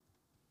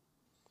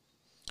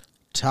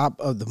Top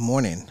of the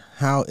morning.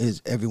 How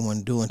is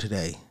everyone doing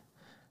today?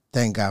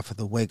 Thank God for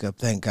the wake up.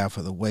 Thank God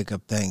for the wake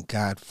up. Thank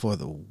God for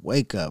the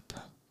wake up.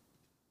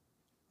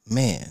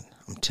 Man,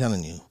 I'm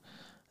telling you,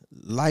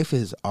 life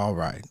is all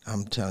right.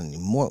 I'm telling you,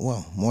 more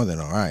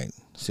than all right.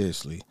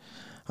 Seriously.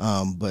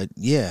 But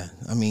yeah,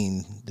 I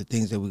mean, the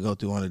things that we go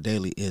through on a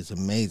daily is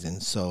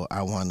amazing. So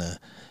I want to,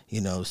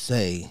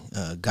 say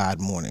God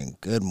morning,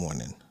 good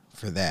morning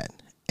for that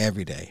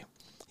every day.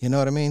 You know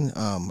what I mean?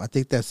 I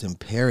think that's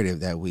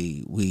imperative that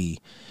we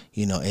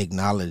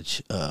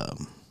acknowledge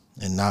and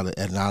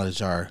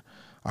acknowledge our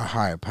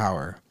higher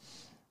power,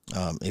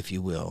 if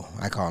you will.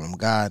 I call him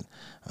God.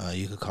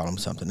 You could call him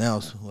something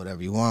else,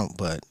 whatever you want.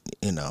 But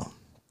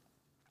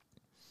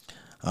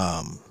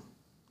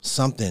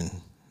something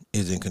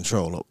is in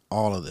control of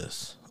all of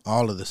this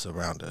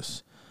around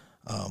us,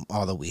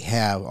 all that we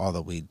have, all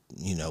that we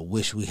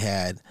wish we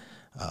had,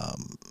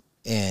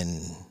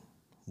 and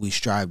we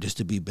strive just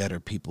to be better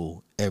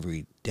people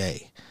every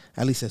day.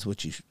 At least that's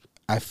what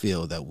I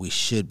feel that we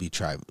should be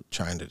trying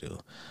to do.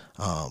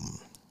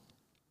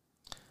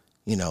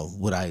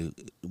 Would I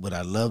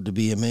love to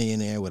be a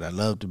millionaire? Would I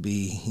love to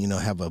be,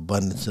 have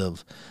abundance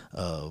of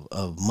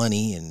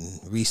money and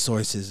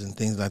resources and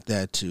things like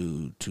that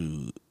to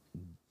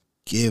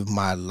give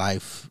my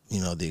life,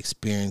 the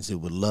experience it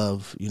would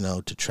love,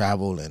 to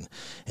travel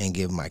and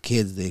give my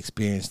kids the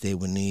experience they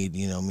would need,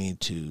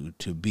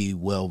 to be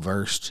well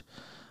versed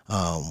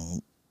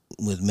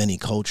with many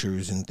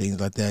cultures and things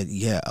like that.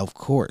 Yeah, of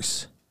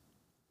course.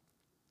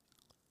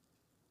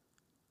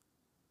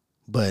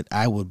 But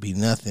I would be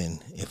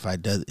nothing if I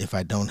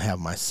don't have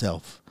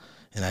myself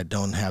and I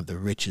don't have the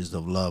riches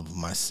of love of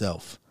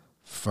myself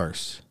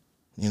first.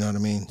 You know what I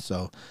mean?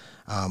 So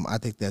I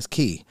think that's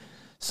key.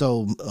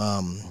 So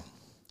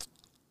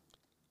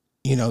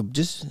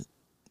just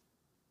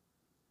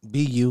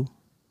be you,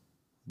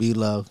 be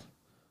love,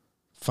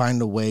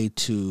 find a way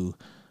to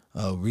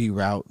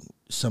reroute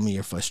some of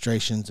your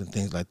frustrations and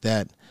things like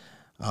that.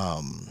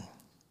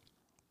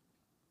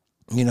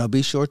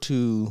 Be sure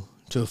to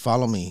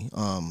follow me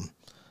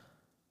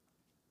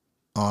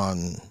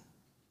on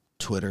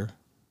Twitter,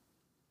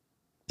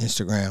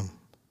 Instagram,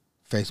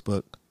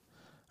 Facebook.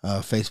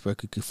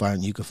 Facebook, you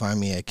can find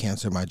me at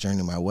Cancer My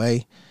Journey My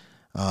Way.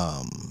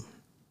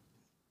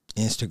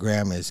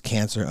 Instagram is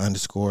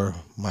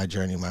Cancer_My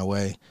Journey My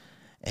Way,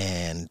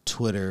 and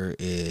Twitter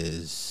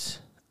is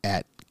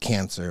at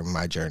Cancer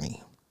My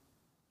Journey.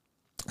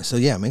 So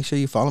yeah, make sure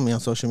you follow me on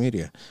social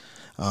media.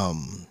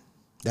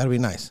 That'll be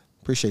nice.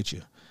 Appreciate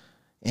you.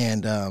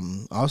 And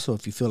also,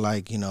 if you feel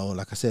like,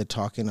 like I said,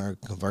 talking or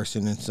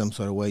conversing in some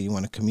sort of way, you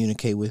want to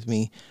communicate with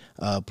me,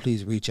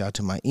 please reach out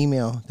to my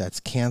email. That's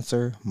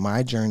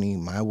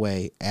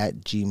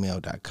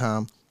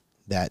cancermyjourneymyway@gmail.com.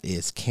 That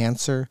is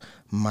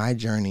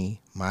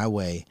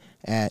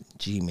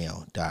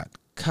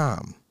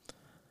cancermyjourneymyway@gmail.com.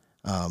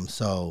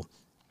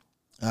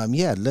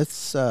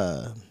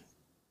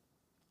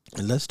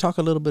 Let's talk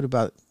a little bit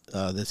about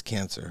this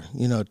cancer.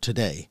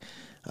 Today.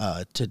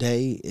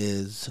 Today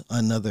is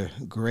another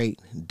great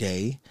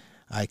day.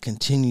 I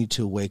continue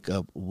to wake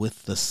up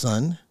with the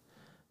sun.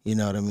 You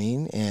know what I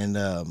mean? And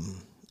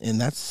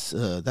that's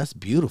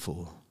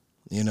beautiful.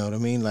 You know what I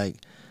mean? Like,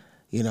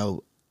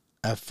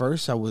 at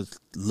first I was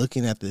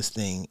looking at this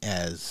thing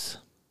as,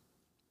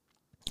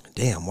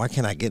 damn, why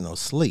can't I get no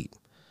sleep?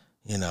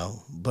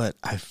 But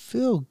I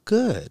feel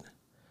good.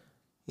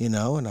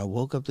 And I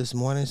woke up this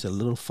morning. It's a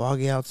little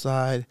foggy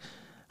outside.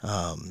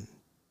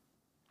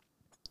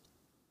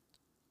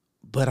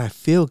 But I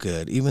feel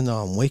good, even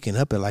though I'm waking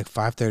up at like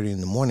 5:30 in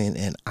the morning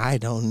and I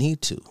don't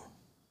need to.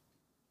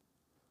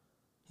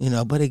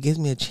 But it gives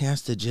me a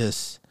chance to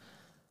just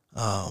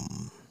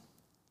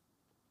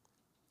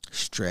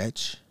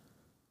stretch,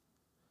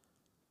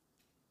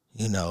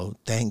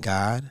 thank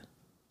God,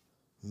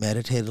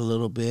 meditate a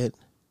little bit,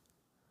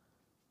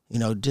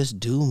 just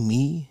do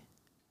me,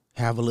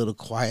 have a little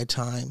quiet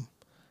time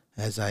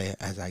as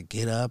I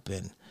get up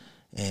and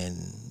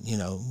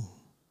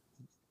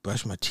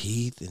brush my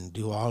teeth and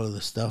do all of the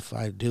stuff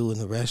I do in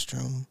the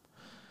restroom.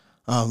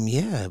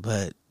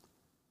 But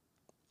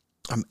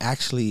I'm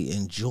actually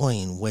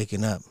enjoying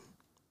waking up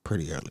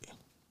pretty early.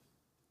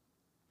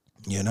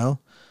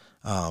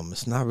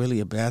 It's not really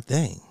a bad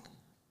thing.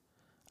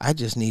 I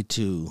just need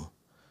to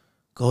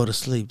go to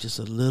sleep just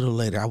a little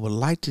later. I would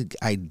like to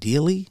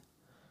ideally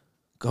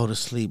go to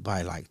sleep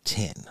by like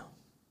 10,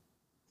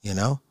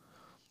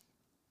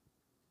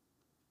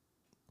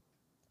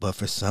 But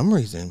for some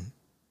reason,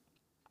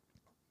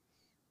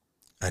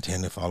 I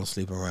tend to fall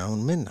asleep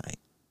around midnight.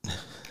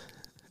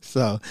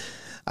 So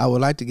I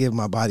would like to give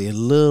my body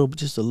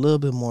just a little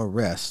bit more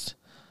rest.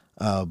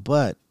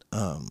 But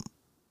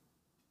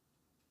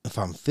if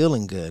I'm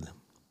feeling good,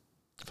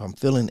 if I'm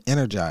feeling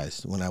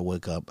energized when I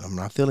wake up, I'm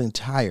not feeling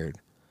tired,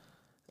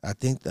 I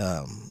think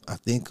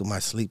my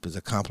sleep is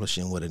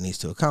accomplishing what it needs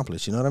to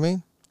accomplish. You know what I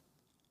mean?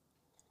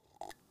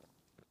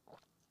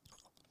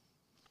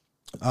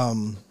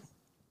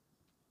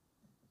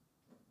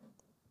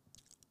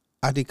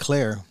 I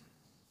declare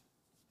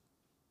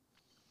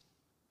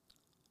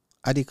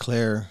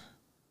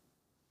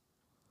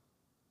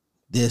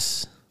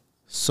this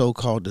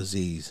so-called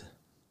disease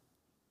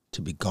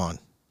to be gone,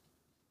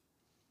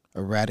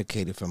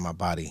 eradicated from my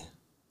body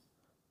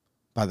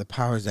by the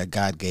powers that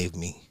God gave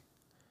me.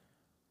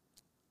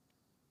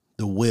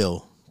 The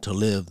will to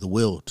live, the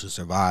will to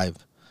survive.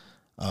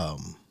 I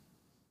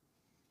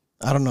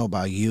don't know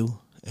about you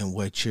and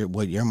what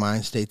your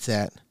mind state's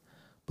at,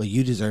 but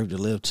you deserve to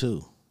live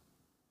too.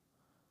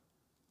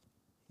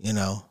 You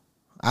know,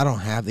 I don't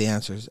have the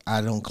answers.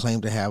 I don't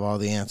claim to have all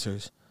the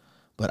answers,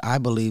 but I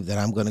believe that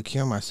I'm going to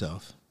cure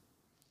myself.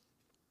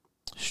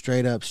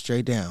 Straight up,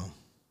 straight down.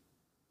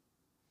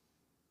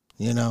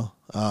 You know,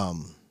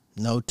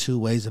 no two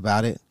ways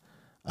about it.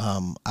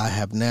 I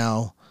have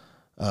now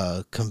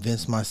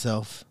convinced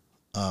myself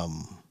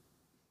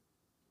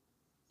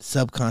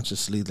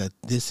subconsciously that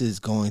this is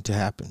going to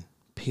happen,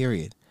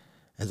 period.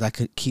 As I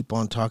could keep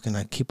on talking,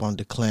 I keep on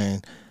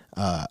declaring,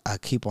 I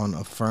keep on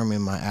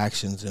affirming my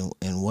actions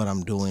and what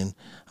I'm doing.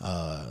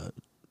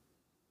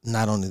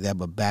 Not only that,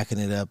 but backing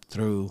it up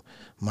through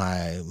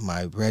my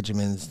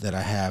regimens that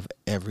I have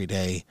every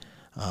day,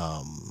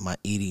 my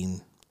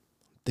eating,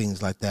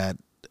 things like that.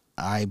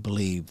 I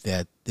believe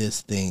that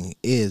this thing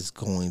is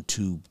going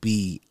to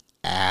be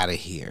out of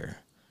here.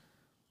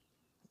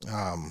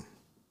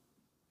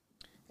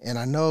 And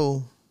I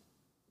know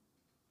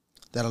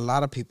that a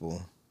lot of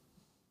people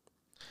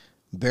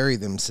bury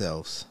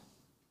themselves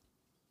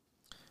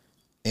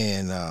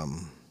in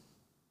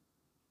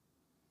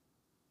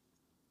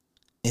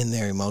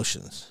their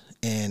emotions.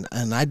 And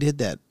I did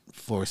that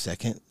for a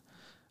second.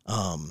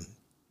 I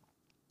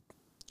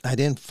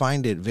didn't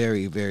find it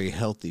very, very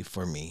healthy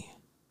for me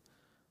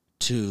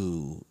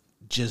to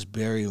just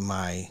bury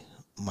my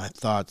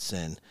thoughts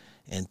and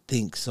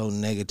think so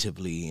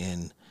negatively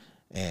and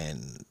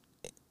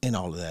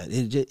all of that.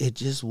 It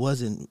just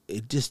wasn't.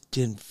 It just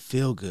didn't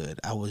feel good.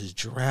 I was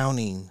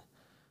drowning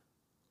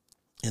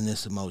in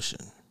this emotion.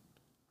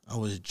 I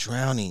was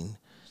drowning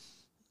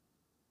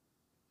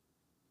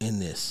in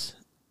this.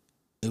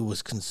 It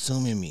was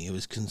consuming me. It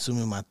was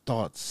consuming my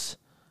thoughts.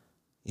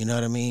 You know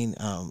what I mean?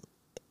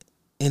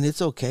 And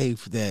it's okay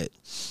that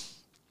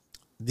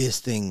this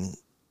thing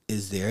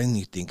is there and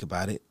you think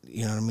about it.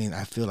 You know what I mean?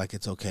 I feel like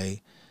it's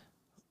okay.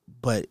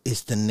 But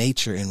it's the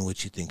nature in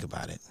which you think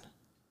about it.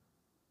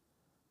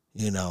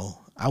 You know,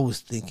 I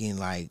was thinking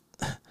like,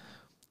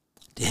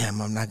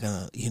 damn, I'm not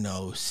going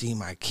to, see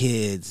my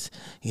kids,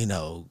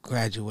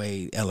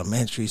 graduate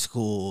elementary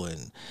school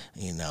and,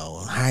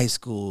 high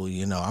school.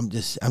 I'm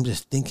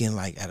just thinking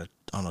like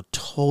on a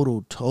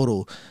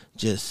total,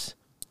 just,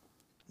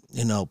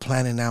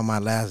 planning out my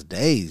last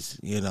days,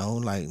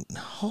 like,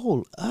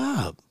 hold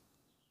up.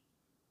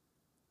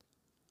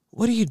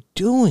 What are you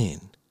doing?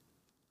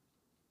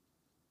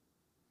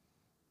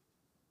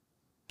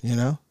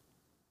 I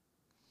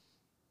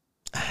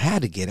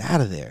had to get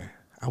out of there.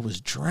 I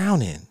was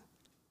drowning.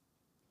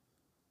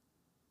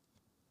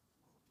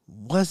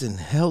 Wasn't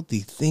healthy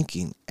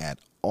thinking at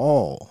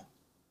all.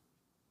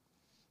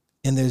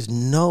 And there's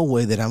no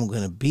way that I'm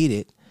going to beat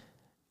it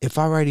if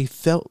I already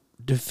felt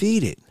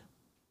defeated.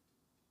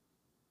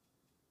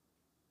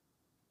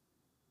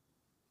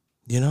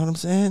 You know what I'm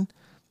saying?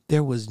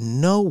 There was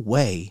no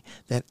way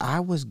that I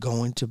was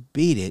going to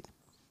beat it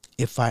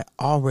if I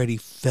already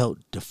felt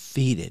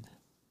defeated.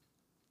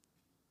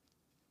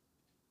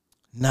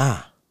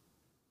 Nah.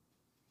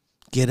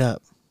 Get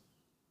up.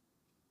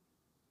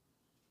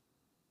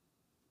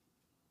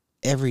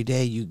 Every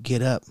day you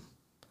get up,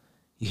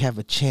 you have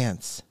a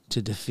chance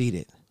to defeat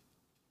it.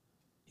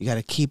 You got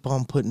to keep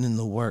on putting in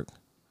the work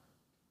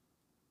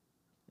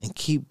and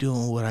keep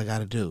doing what I got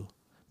to do.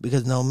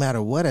 Because no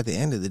matter what, at the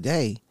end of the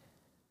day,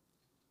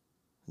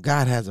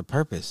 God has a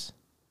purpose.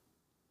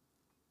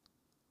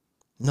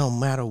 No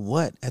matter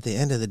what, at the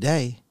end of the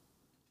day,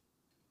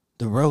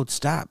 the road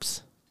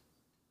stops.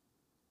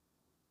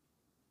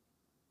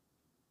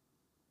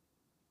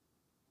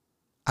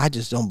 I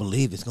just don't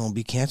believe it's going to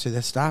be cancer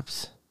that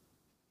stops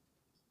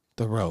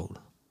the road.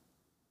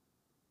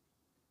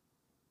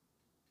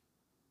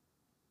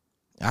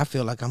 I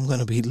feel like I'm going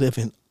to be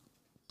living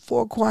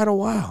for quite a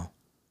while.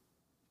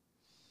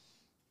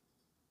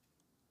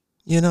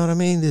 You know what I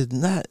mean?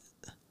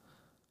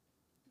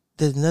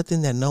 There's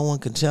nothing that no one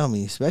can tell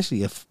me,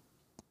 especially if,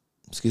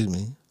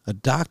 a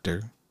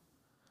doctor,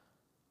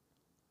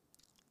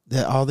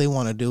 that all they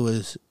want to do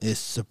is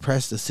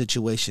suppress the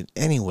situation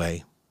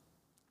anyway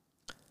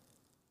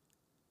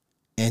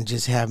and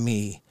just have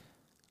me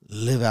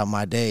live out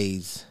my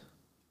days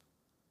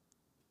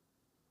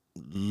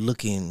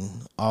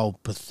looking all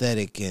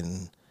pathetic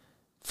and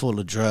full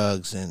of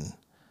drugs and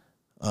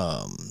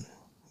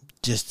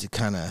just to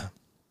kind of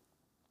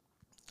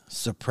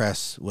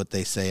suppress what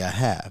they say I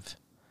have.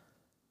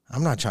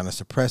 I'm not trying to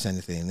suppress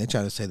anything. They're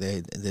trying to say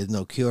there's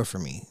no cure for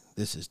me.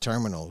 This is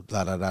terminal,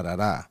 blah, blah, blah, blah,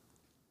 blah.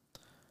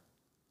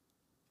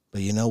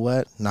 But you know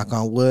what? Knock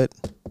on wood,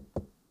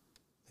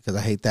 because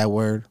I hate that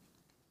word.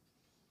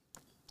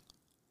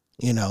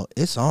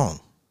 It's on.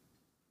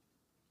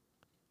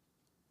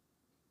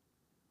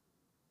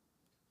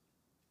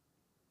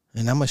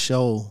 And I'm going to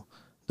show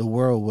the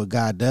world what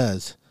God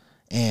does.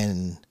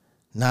 And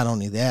Not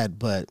only that,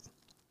 but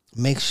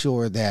make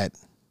sure that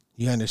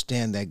you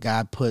understand that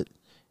God put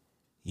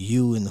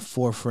you in the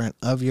forefront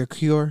of your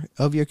cure,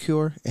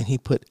 and he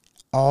put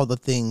all the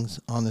things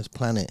on this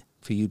planet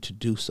for you to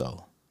do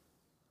so.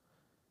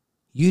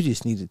 You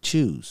just need to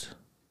choose.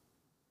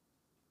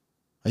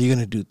 Are you going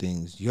to do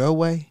things your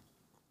way?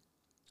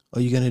 Or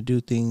are you going to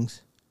do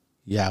things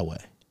Yahweh,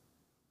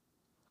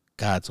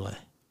 God's way?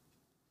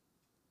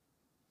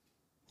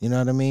 You know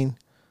what I mean?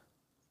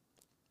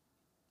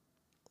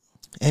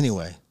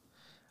 Anyway,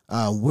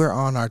 we're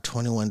on our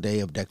 21 day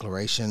of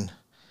declaration.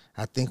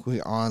 I think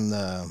we're on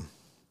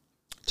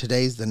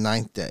today's the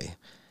 9th day.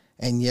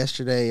 And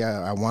yesterday,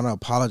 I want to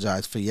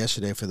apologize for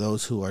yesterday for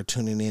those who are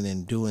tuning in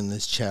and doing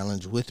this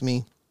challenge with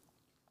me.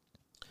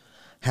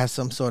 Had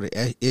some sort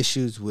of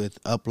issues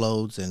with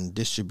uploads and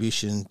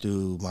distribution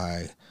through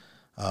my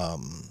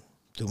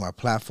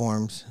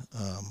platforms,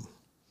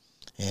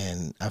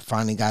 and I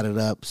finally got it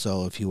up.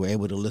 So if you were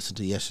able to listen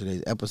to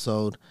yesterday's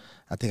episode,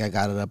 I think I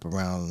got it up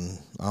around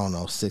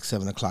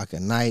 6-7 o'clock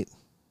at night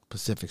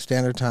Pacific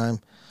Standard Time.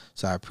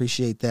 So I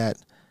appreciate that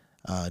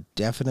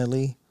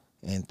definitely.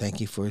 And thank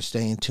you for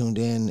staying tuned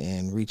in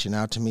and reaching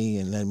out to me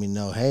and letting me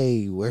know,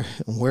 hey,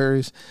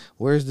 where's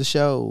the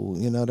show?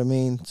 You know what I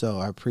mean? So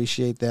I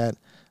appreciate that.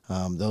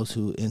 Those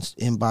who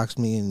inbox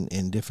me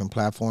in different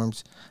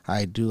platforms,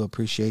 I do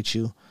appreciate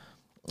you.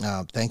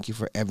 Thank you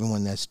for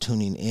everyone that's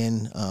tuning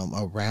in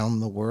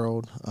around the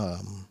world.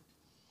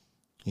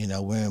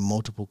 We're in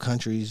multiple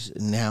countries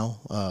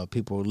now.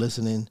 People are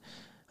listening.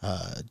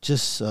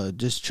 Just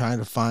trying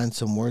to find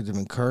some words of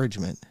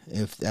encouragement.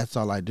 If that's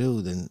all I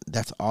do, then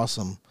that's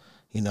awesome.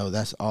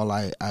 That's all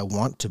I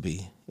want to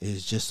be,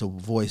 is just a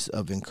voice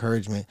of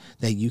encouragement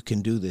that you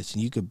can do this.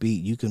 And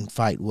you can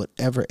fight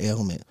whatever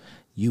ailment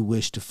you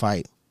wish to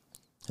fight,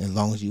 as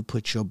long as you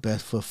put your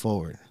best foot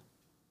forward.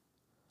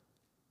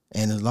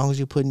 And as long as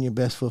you're putting your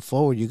best foot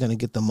forward, you're going to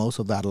get the most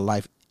out of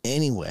life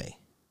anyway.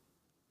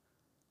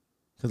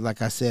 Because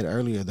like I said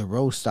earlier, the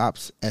road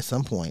stops at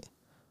some point.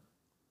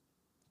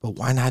 But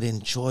why not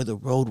enjoy the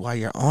road while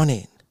you're on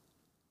it?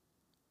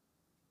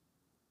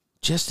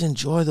 Just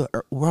enjoy the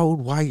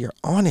road while you're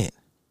on it.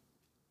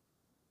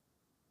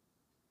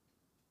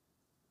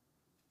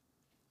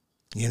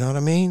 You know what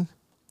I mean?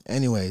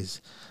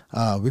 Anyways,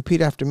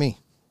 repeat after me.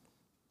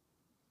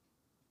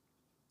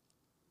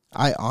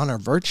 I honor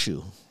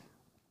virtue.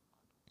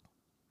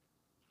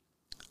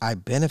 I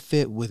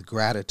benefit with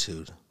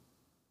gratitude.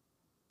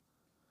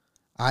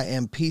 I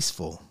am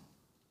peaceful.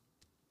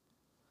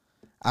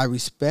 I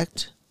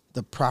respect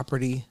the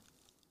property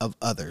of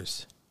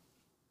others.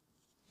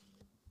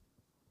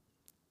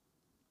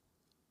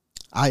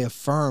 I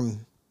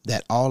affirm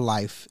that all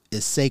life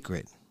is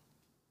sacred.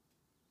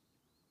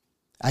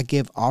 I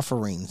give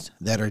offerings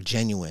that are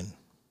genuine.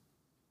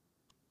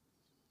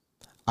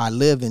 I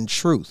live in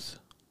truth.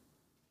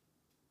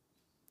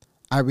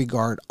 I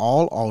regard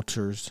all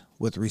altars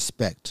with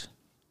respect.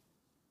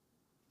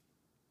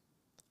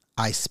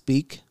 I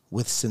speak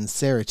with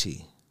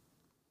sincerity.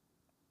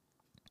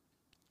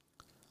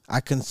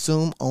 I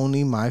consume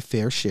only my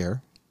fair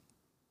share.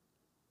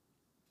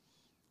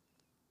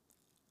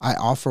 I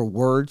offer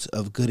words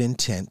of good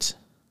intent.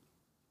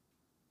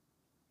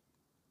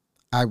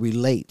 I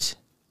relate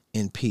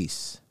in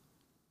peace.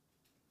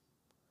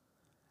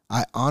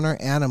 I honor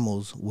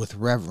animals with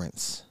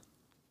reverence.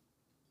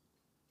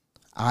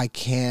 I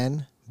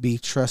can be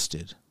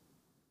trusted.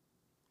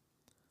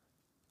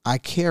 I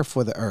care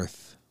for the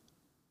earth.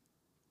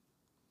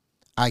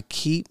 I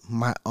keep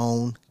my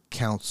own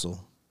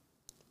counsel.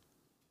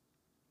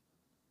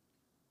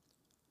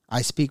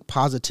 I speak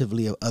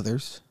positively of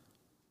others.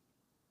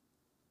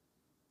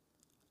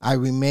 I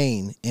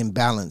remain in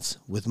balance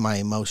with my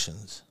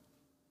emotions.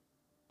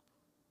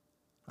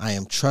 I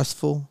am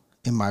trustful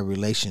in my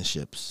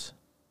relationships.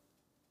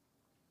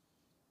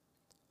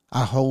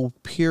 I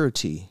hold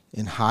purity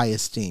in high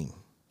esteem.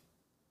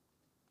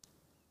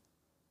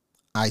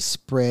 I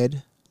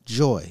spread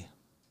joy.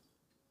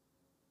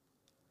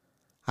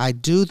 I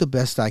do the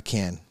best I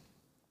can.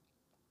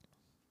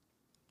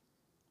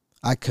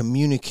 I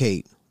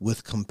communicate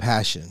with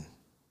compassion.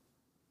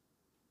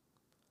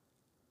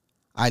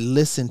 I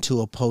listen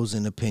to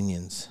opposing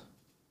opinions.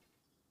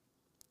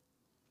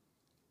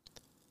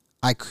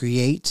 I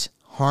create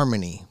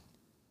harmony.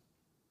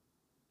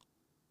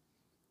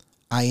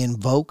 I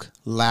invoke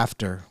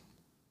laughter.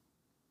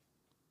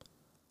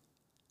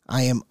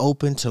 I am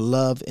open to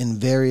love in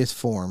various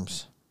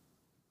forms.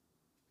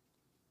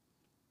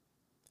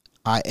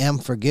 I am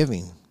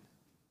forgiving.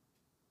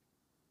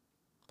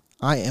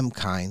 I am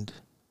kind.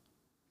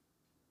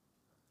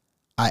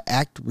 I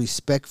act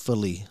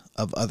respectfully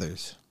of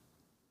others.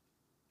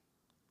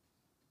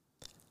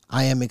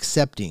 I am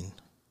accepting.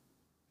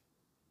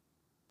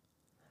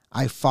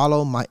 I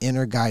follow my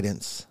inner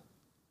guidance.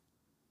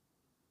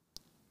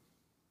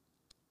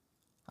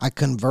 I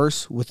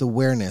converse with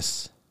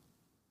awareness.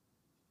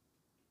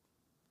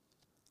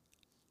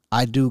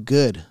 I do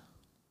good.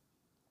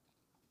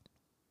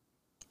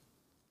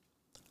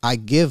 I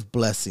give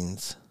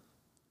blessings.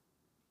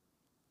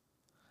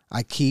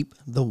 I keep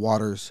the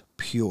waters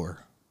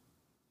pure.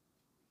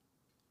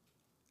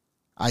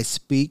 I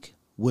speak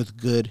with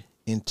good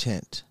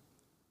intent.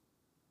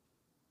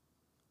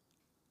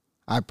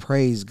 I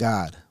praise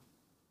God.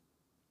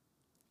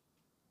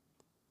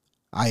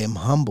 I am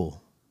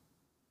humble.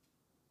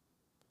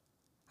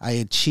 I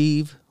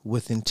achieve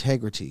with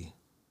integrity.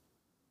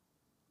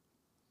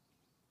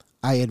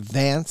 I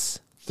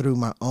advance through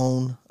my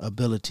own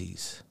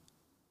abilities.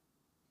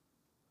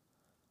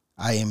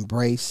 I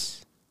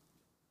embrace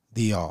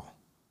the all.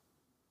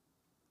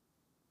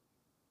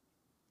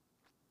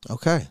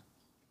 Okay,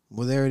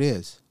 well, there it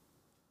is.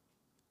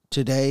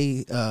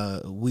 Today,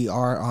 we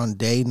are on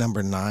day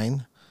number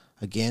 9.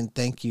 Again,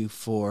 thank you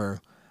for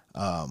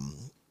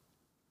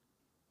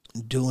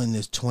doing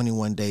this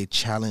 21-day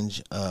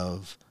challenge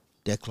of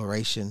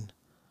declaration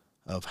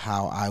of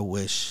how I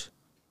wish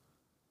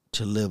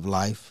to live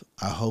life.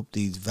 I hope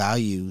these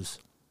values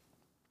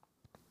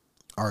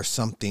are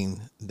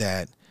something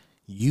that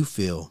you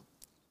feel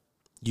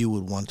you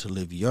would want to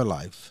live your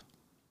life.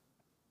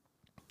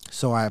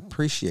 So I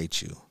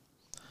appreciate you.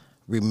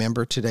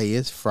 Remember, today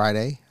is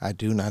Friday. I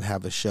do not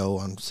have a show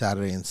on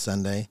Saturday and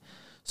Sunday.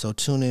 So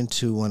tune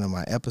into one of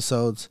my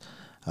episodes,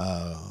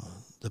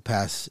 the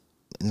past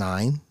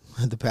 9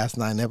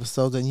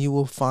 episodes, and you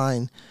will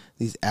find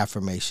these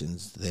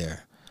affirmations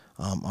there.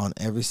 On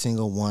every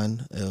single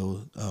one,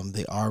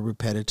 they are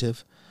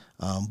repetitive,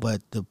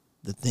 but the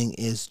thing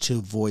is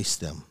to voice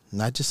them,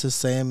 not just to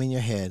say them in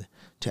your head,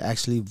 to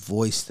actually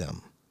voice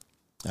them.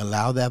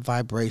 Allow that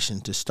vibration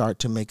to start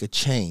to make a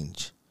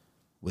change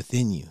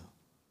within you,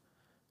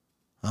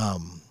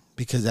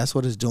 because that's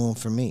what it's doing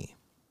for me.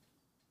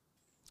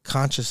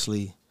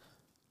 Consciously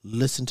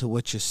listen to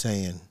what you're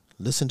saying,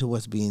 listen to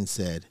what's being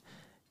said,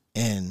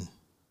 and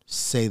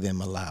say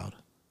them aloud.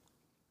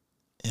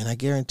 And I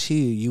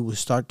guarantee you will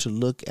start to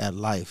look at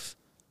life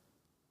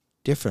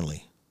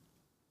differently.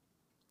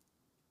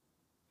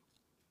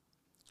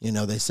 You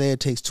know, they say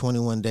it takes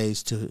 21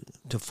 days to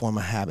form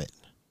a habit.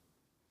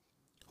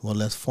 Well,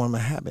 let's form a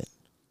habit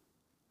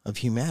of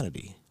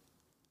humanity,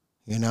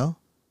 you know?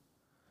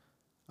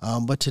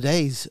 But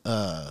today's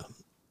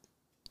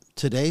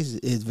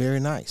is very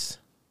nice.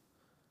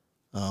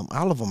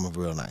 All of them are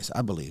real nice,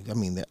 I believe. I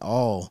mean, they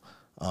all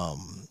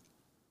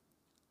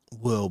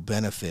will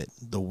benefit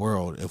the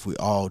world if we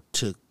all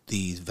took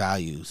these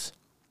values,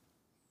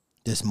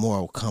 this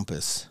moral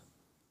compass,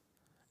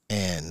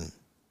 and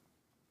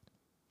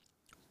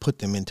put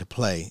them into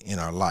play in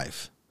our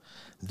life.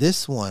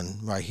 This one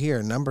right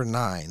here, number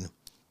 9,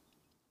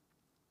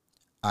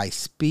 I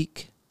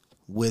speak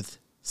with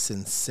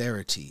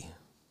sincerity.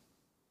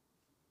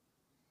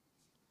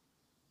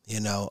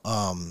 You know,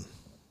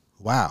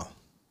 wow,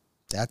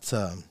 that's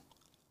a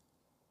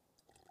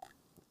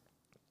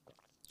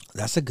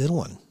good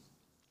one.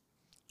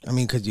 I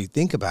mean, because you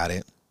think about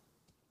it,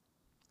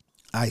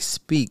 I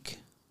speak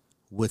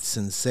with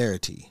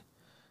sincerity.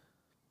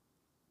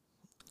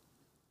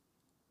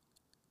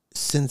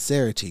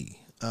 Sincerity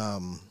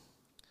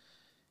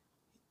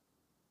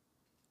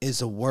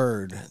is a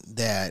word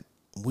that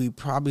we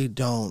probably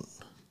don't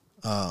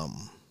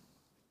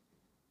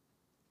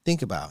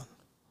think about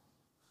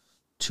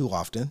too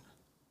often,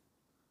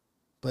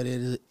 but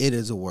it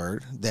is a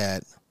word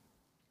that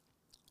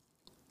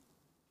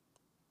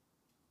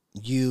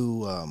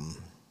you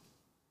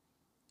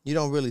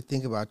don't really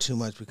think about too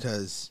much,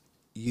 because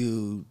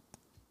you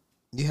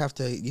have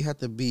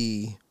to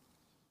be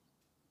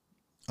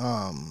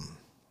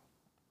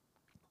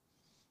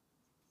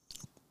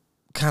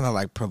kind of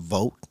like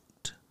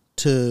provoked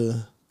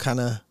to kind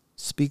of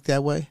speak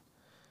that way.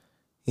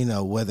 You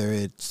know, whether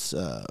it's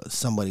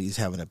somebody's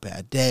having a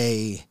bad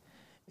day,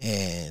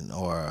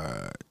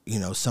 or you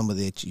know,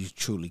 somebody that you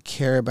truly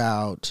care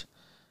about,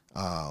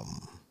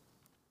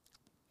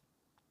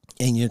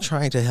 and you're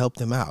trying to help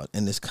them out,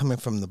 and it's coming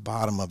from the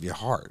bottom of your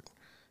heart.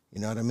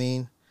 You know what I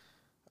mean?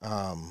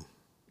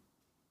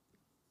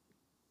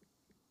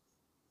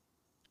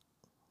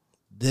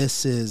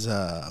 This is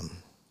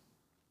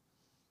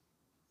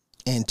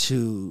and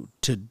to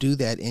do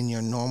that in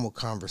your normal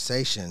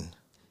conversation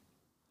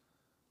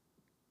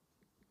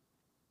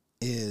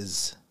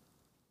is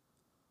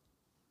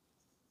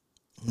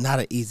not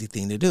an easy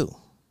thing to do.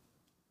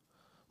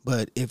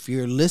 But if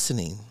you're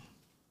listening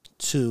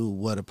to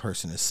what a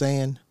person is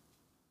saying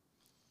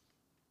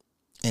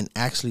and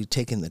actually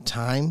taking the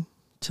time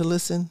to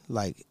listen,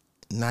 like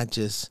not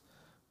just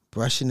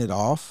brushing it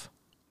off,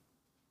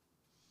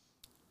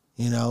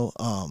 you know,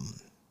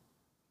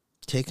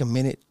 take a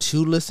minute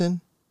to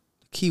listen.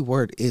 The key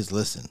word is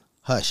listen.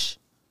 Hush.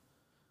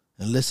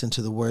 And listen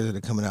to the words that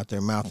are coming out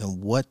their mouth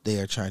and what they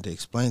are trying to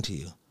explain to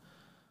you.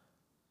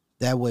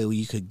 That way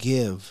you could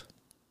give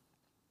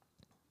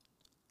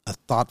a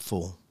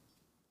thoughtful,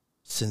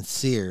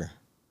 sincere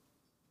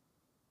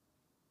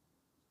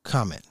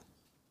comment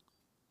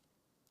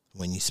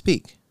when you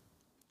speak.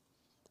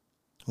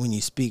 When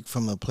you speak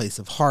from a place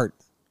of heart,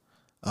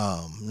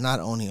 not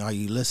only are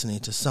you listening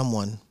to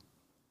someone,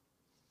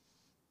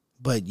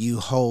 but you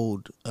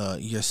hold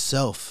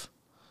yourself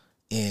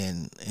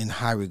in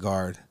high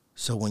regard.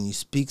 So when you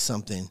speak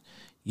something,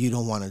 you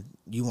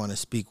want to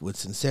speak with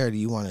sincerity.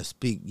 You want to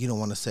speak. You don't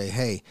want to say,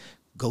 "Hey,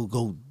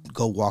 go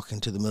walk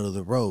into the middle of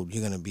the road.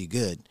 You're gonna be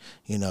good."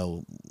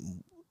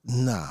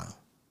 Nah.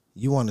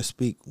 You want to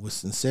speak with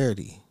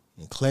sincerity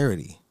and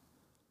clarity.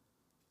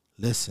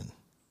 Listen.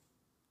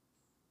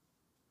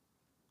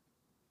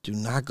 Do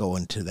not go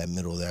into that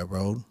middle of that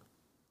road.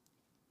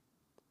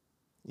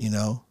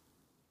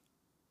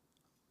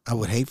 I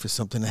would hate for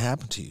something to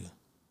happen to you.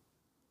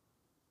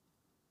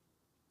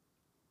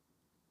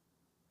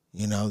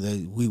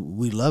 That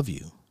we love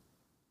you.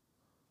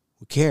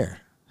 We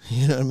care.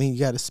 You know what I mean? You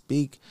got to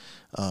speak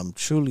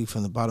truly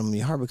from the bottom of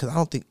your heart, because I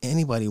don't think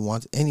anybody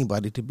wants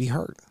anybody to be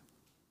hurt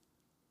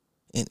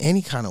in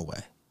any kind of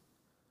way,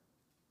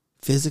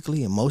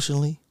 physically,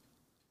 emotionally.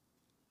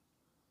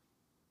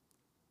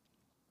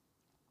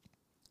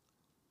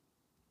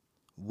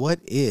 What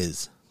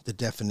is the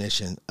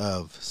definition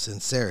of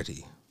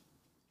sincerity?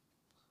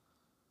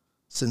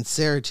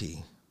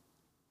 Sincerity,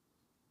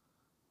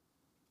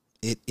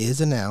 it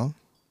is a noun,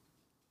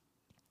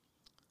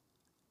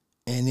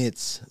 and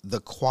it's the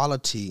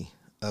quality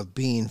of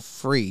being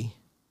free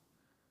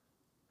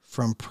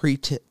from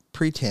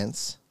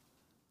pretense,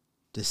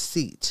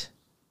 deceit,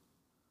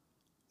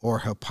 or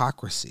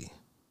hypocrisy.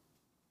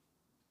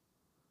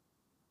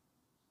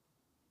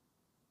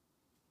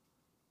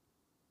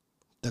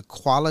 The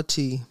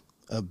quality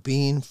of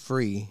being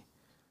free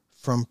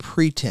from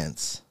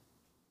pretense,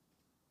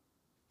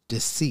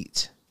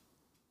 deceit,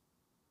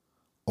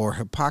 or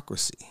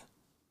hypocrisy.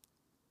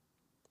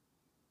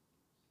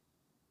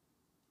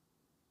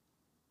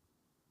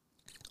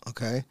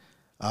 Okay?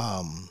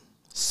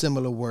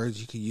 Similar words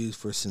you could use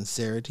for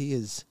sincerity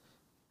is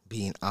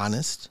being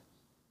honest,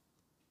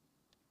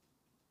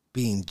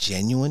 being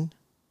genuine,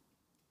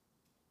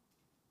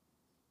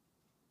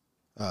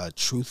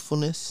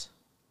 truthfulness,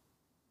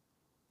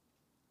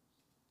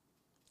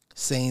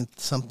 saying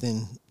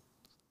something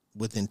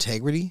with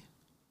integrity.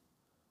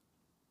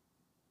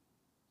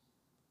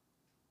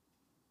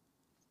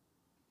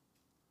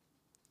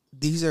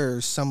 These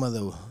are some of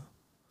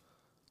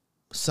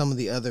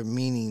the other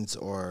meanings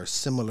or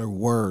similar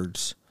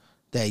words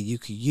that you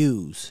could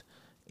use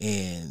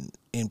in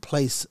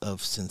place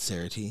of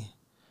sincerity,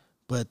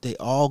 but they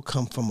all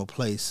come from a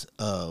place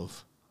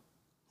of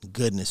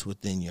goodness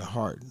within your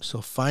heart.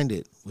 So find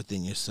it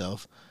within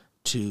yourself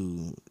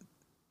to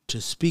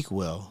speak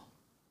well,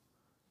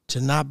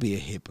 to not be a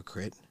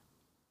hypocrite.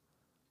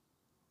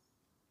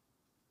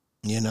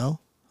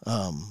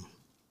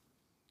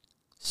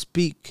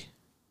 Speak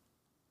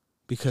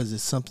because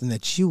it's something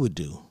that you would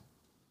do.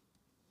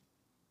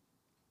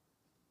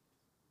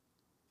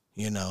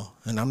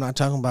 And I'm not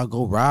talking about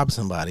go rob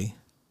somebody.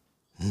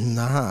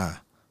 Nah,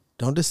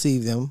 don't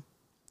deceive them.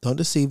 Don't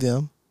deceive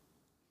them.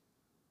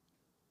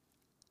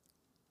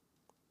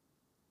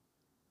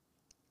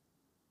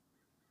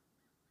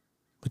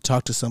 But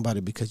talk to somebody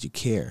because you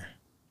care.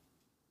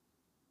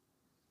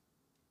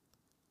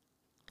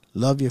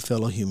 Love your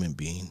fellow human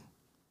being.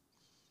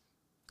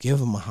 Give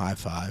them a high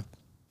five.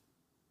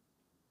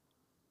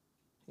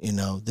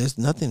 There's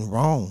nothing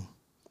wrong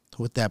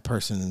with that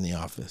person in the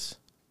office.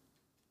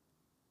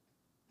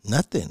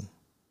 Nothing.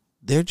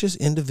 They're just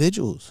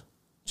individuals,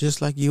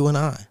 just like you and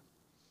I.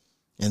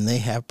 And they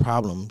have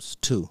problems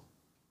too.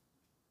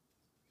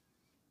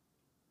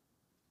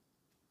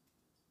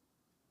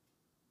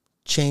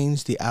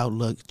 Change the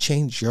outlook,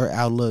 change your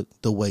outlook,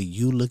 the way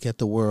you look at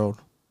the world,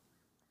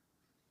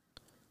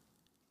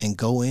 and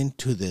go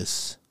into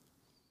this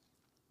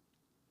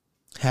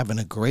having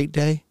a great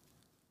day.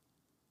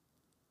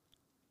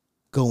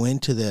 Go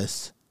into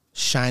this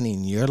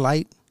shining your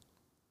light,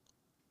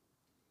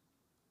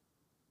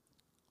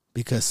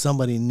 because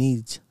somebody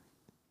needs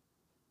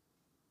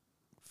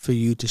for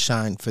you to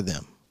shine for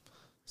them.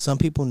 Some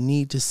people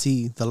need to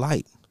see the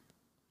light.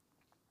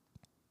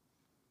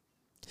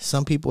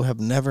 Some people have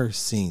never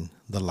seen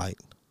the light.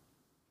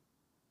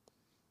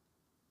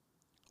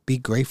 Be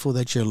grateful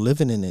that you're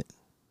living in it.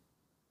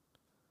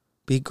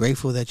 Be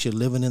grateful that you're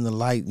living in the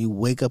light. You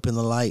wake up in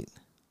the light.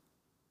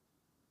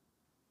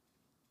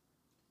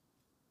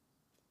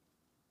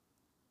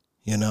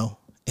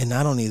 And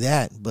not only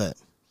that, but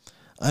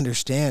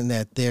understand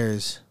that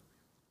there's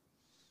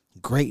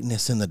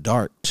greatness in the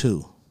dark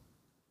too.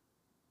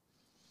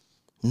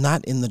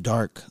 Not in the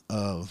dark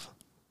of,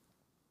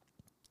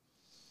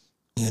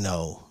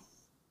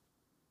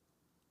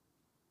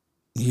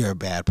 you're a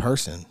bad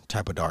person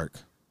type of dark,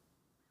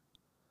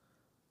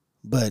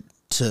 but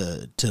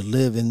to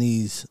live in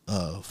these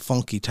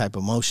funky type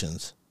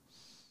emotions,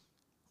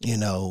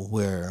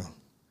 where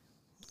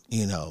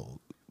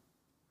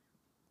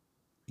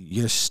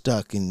you're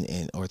stuck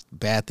in or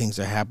bad things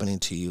are happening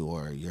to you,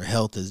 or your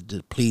health is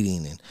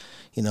depleting,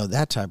 and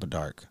that type of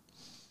dark.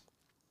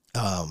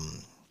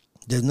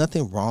 There's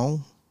nothing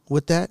wrong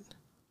with that,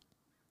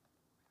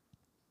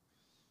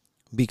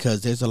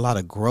 because there's a lot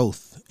of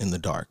growth in the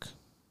dark.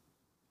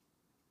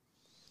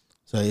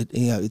 So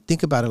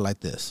think about it like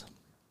this.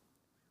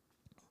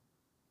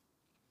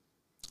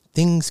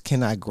 Things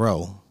cannot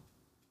grow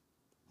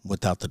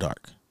without the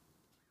dark.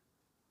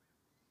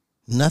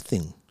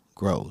 Nothing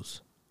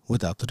grows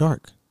without the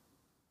dark.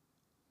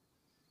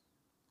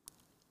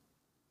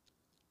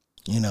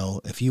 You know,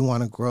 if you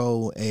want to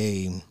grow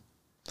a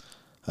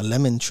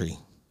lemon tree,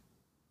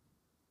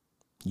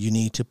 you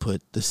need to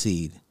put the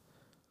seed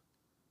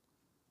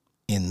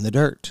in the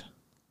dirt.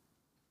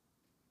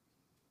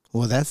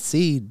 Well, that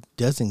seed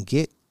doesn't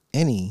get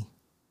any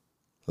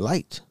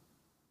light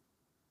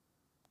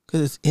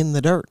because it's in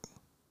the dirt.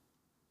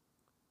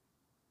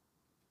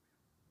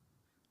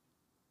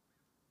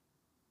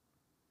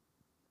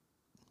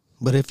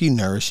 But if you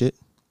nourish it,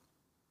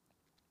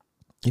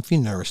 if you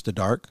nourish the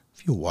dark,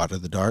 if you water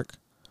the dark,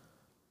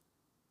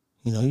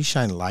 you know, you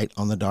shine light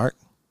on the dark,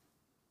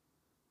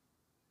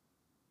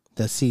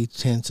 that seed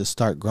tends to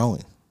start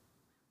growing.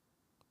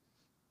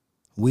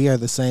 We are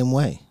the same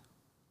way.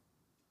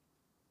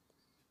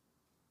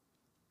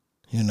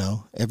 You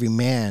know, every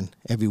man,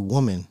 every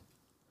woman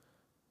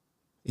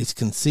is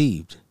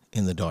conceived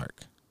in the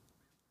dark.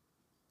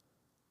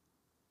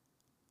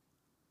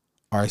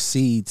 Our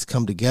seeds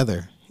come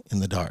together in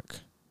the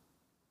dark.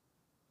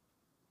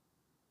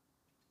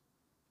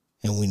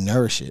 And we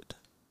nourish it.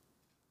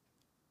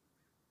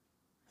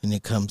 And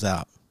it comes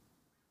out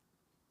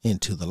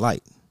into the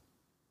light.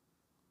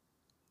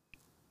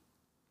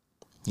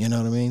 You know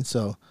what I mean?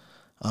 So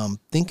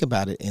think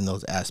about it in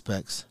those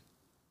aspects.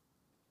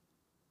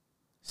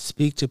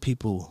 Speak to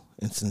people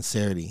in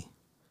sincerity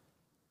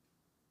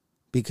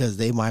because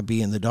they might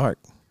be in the dark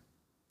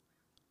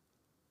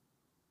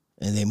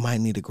and they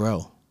might need to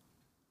grow.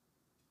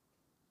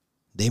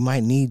 They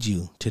might need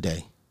you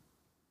today.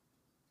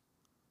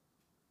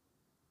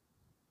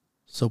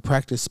 So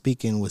practice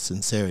speaking with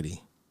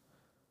sincerity.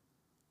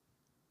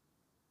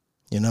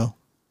 You know?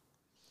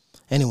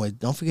 Anyway,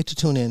 don't forget to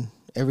tune in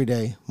every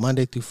day,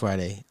 Monday through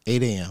Friday,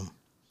 8 a.m.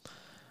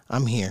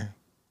 I'm here.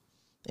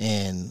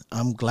 And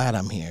I'm glad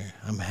I'm here.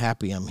 I'm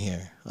happy I'm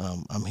here.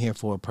 I'm here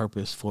for a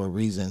purpose, for a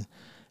reason.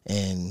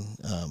 And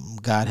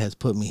God has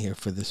put me here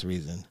for this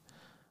reason.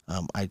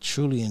 I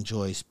truly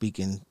enjoy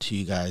speaking to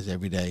you guys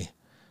every day.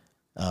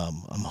 I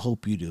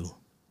hope you do.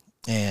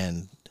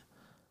 And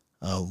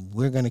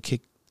we're going to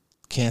kick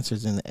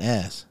cancers in the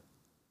ass.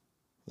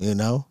 You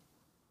know?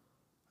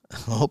 I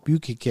hope you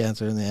kick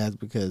cancer in the ass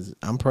because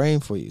I'm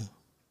praying for you.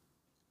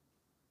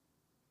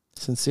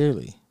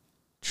 Sincerely.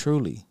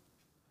 Truly.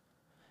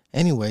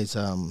 Anyways,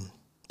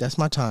 that's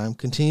my time.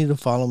 Continue to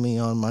follow me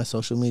on my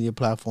social media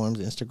platforms,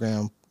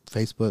 Instagram,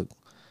 Facebook,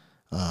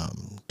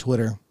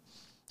 Twitter,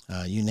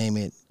 you name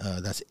it.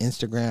 That's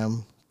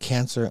Instagram,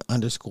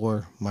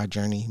 cancer_my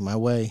journey, my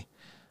way.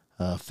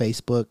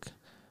 Facebook,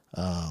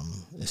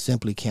 is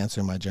simply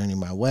cancer, my journey,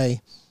 my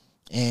way.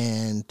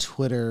 And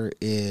Twitter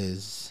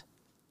is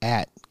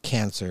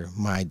 @cancer,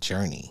 my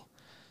journey.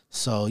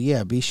 So,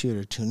 yeah, be sure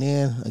to tune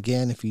in.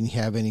 Again, if you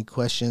have any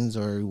questions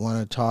or you want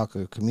to talk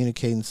or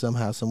communicate in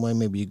somehow, some way,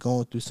 maybe you're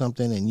going through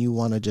something and you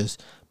want to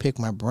just pick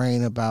my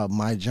brain about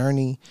my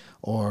journey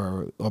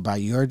or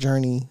about your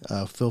journey,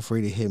 feel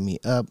free to hit me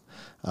up.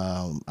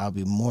 I'll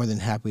be more than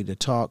happy to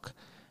talk.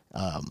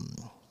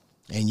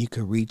 And you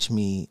can reach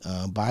me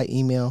by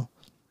email.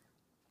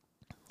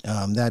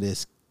 That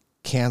is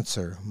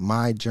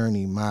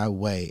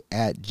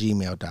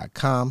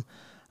cancermyjourneymyway@gmail.com.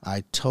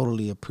 I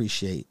totally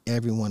appreciate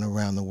everyone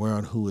around the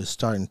world who is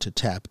starting to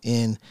tap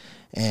in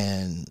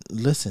and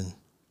listen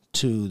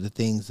to the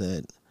things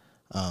that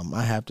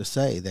I have to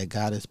say, that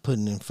God is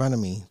putting in front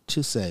of me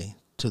to say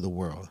to the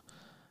world.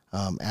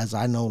 As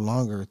I no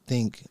longer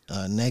think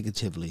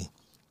negatively,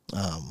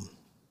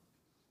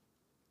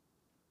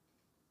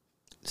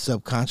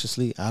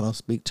 subconsciously, I don't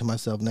speak to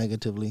myself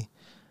negatively,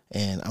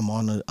 and I'm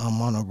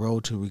on a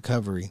road to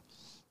recovery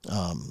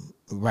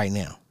right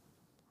now.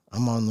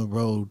 I'm on the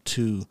road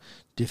to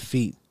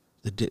defeat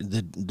the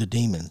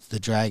demons, the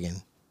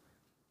dragon,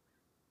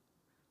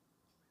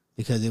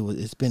 because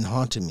it's been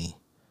haunting me.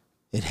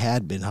 It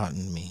had been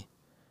haunting me,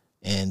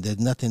 and there's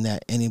nothing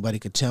that anybody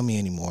could tell me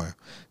anymore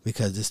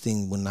because this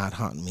thing will not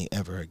haunt me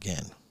ever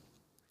again.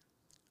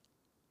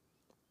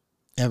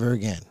 Ever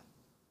again.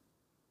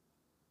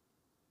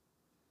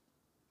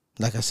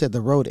 Like I said,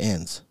 the road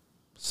ends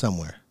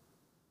somewhere.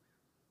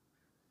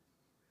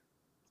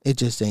 It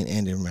just ain't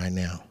ending right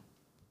now.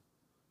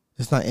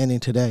 It's not ending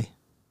today.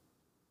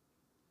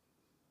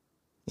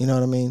 You know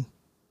what I mean?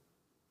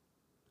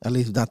 At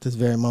least not this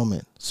very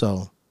moment.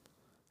 So,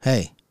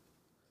 hey,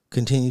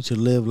 continue to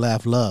live,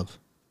 laugh, love.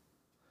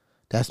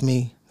 That's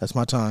me. That's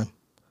my time.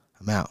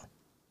 I'm out.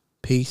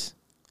 Peace,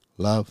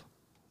 love,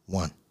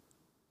 one.